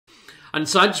And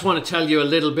so I just want to tell you a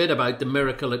little bit about the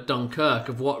miracle at Dunkirk,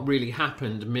 of what really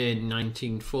happened May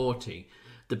 1940.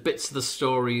 The bits of the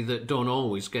story that don't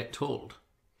always get told.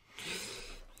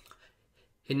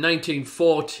 In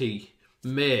 1940,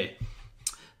 May,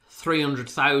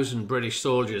 300,000 British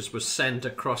soldiers were sent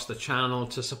across the Channel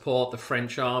to support the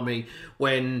French army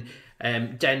when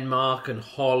Denmark and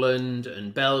Holland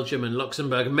and Belgium and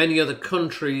Luxembourg and many other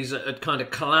countries had kind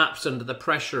of collapsed under the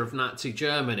pressure of Nazi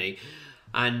Germany.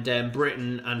 And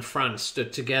Britain and France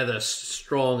stood together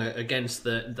strong against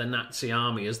the Nazi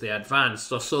army as they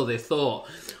advanced, or so they thought.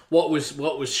 What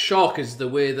was shock is the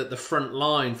way that the front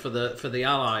line for the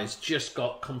Allies just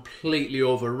got completely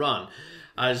overrun,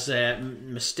 as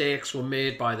mistakes were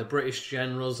made by the British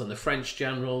generals and the French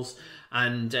generals,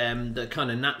 and the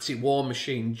kind of Nazi war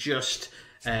machine just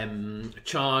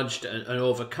charged and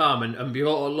overcome. And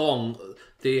before long,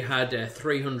 they had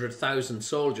 300,000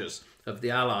 soldiers of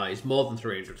the Allies, more than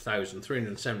 300,000,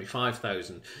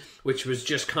 375,000, which was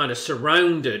just kind of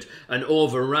surrounded and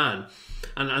overran.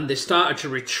 And they started to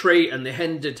retreat, and they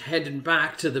heading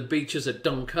back to the beaches at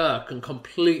Dunkirk and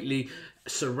completely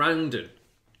surrounded.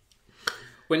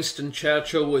 Winston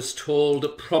Churchill was told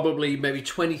that probably maybe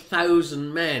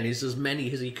 20,000 men is as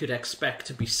many as he could expect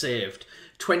to be saved.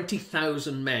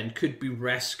 20,000 men could be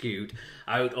rescued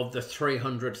out of the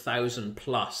 300,000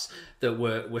 plus that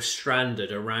were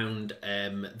stranded around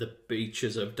the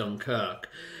beaches of Dunkirk.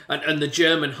 And the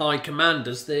German high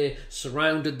commanders, they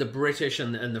surrounded the British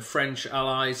and the French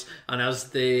allies, and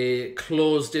as they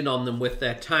closed in on them with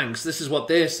their tanks, this is what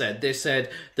they said. They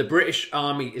said, the British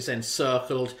army is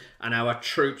encircled and our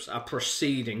troops are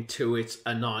proceeding to its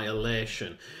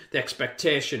annihilation. The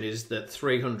expectation is that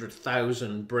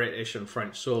 300,000 British and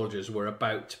French soldiers were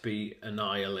about to be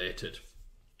annihilated.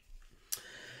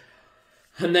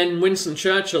 And then Winston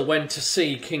Churchill went to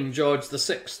see King George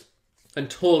VI and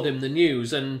told him the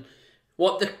news. And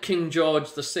what the King George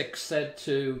VI said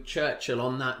to Churchill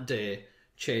on that day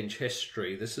changed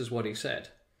history. This is what he said.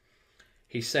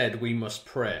 He said, "We must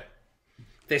pray.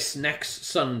 This next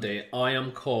Sunday I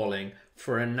am calling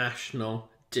for a national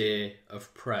day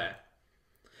of prayer."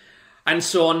 And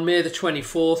so on May the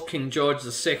 24th, King George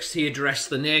VI, he addressed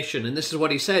the nation. And this is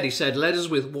what he said. He said, "Let us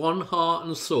with one heart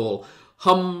and soul,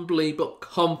 humbly but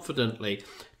confidently,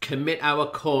 commit our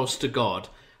cause to God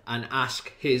and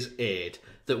ask his aid,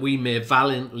 that we may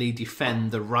valiantly defend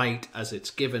the right as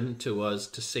it's given to us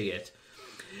to see it."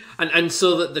 And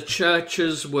so that the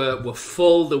churches were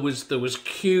full. There was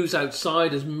queues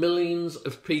outside as millions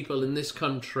of people in this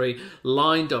country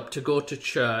lined up to go to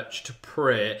church, to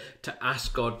pray, to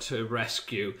ask God to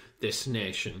rescue this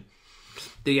nation.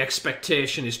 The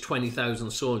expectation is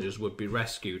 20,000 soldiers would be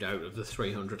rescued out of the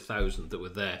 300,000 that were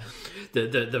there.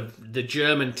 The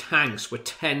German tanks were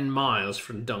 10 miles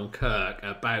from Dunkirk,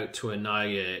 about to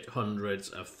annihilate hundreds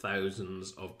of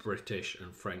thousands of British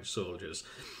and French soldiers.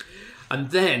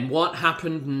 And then what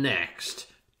happened next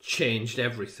changed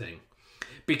everything,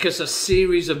 because a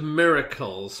series of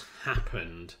miracles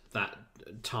happened that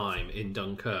time in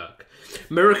Dunkirk.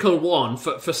 Miracle one,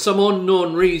 for some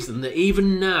unknown reason that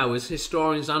even now, as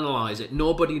historians analyse it,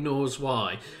 nobody knows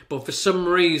why, but for some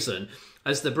reason,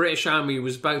 as the British army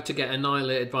was about to get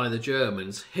annihilated by the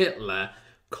Germans, Hitler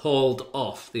called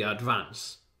off the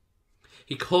advance.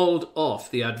 He called off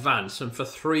the advance and for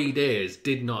 3 days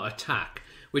did not attack,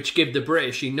 which gave the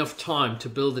British enough time to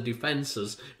build the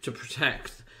defences to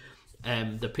protect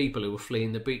the people who were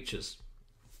fleeing the beaches.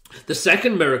 The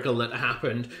second miracle that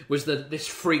happened was this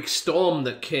freak storm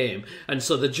that came. And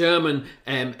so the German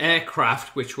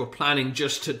aircraft, which were planning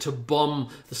just to bomb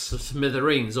the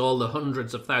smithereens, all the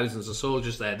hundreds of thousands of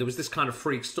soldiers there was this kind of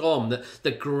freak storm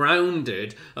that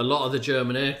grounded a lot of the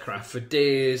German aircraft for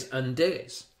days and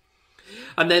days.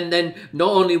 And then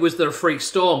not only was there a freak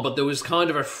storm, but there was kind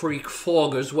of a freak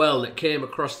fog as well that came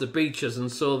across the beaches, and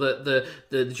so that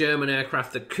the German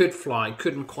aircraft that could fly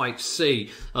couldn't quite see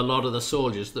a lot of the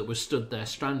soldiers that were stood there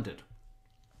stranded.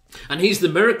 And here's the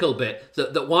miracle bit,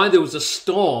 that while there was a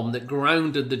storm that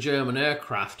grounded the German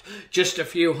aircraft, just a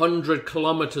few hundred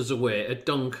kilometres away at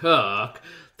Dunkirk,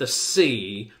 the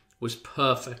sea was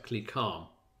perfectly calm.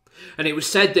 And it was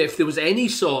said that if there was any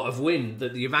sort of wind,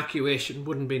 that the evacuation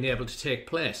wouldn't be able to take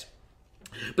place.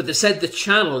 But they said the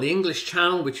channel, the English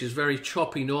Channel, which is very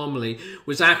choppy normally,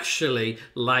 was actually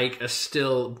like a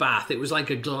still bath. It was like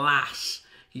a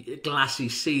glassy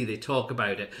sea, they talk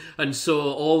about it. And so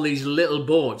all these little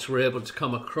boats were able to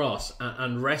come across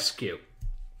and rescue.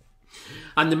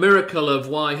 And the miracle of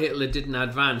why Hitler didn't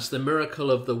advance, the miracle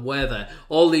of the weather,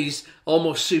 all these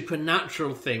almost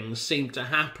supernatural things seemed to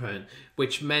happen,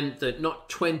 which meant that not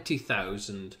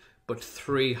 20,000, but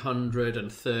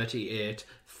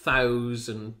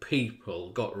 338,000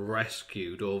 people got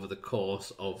rescued over the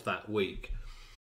course of that week.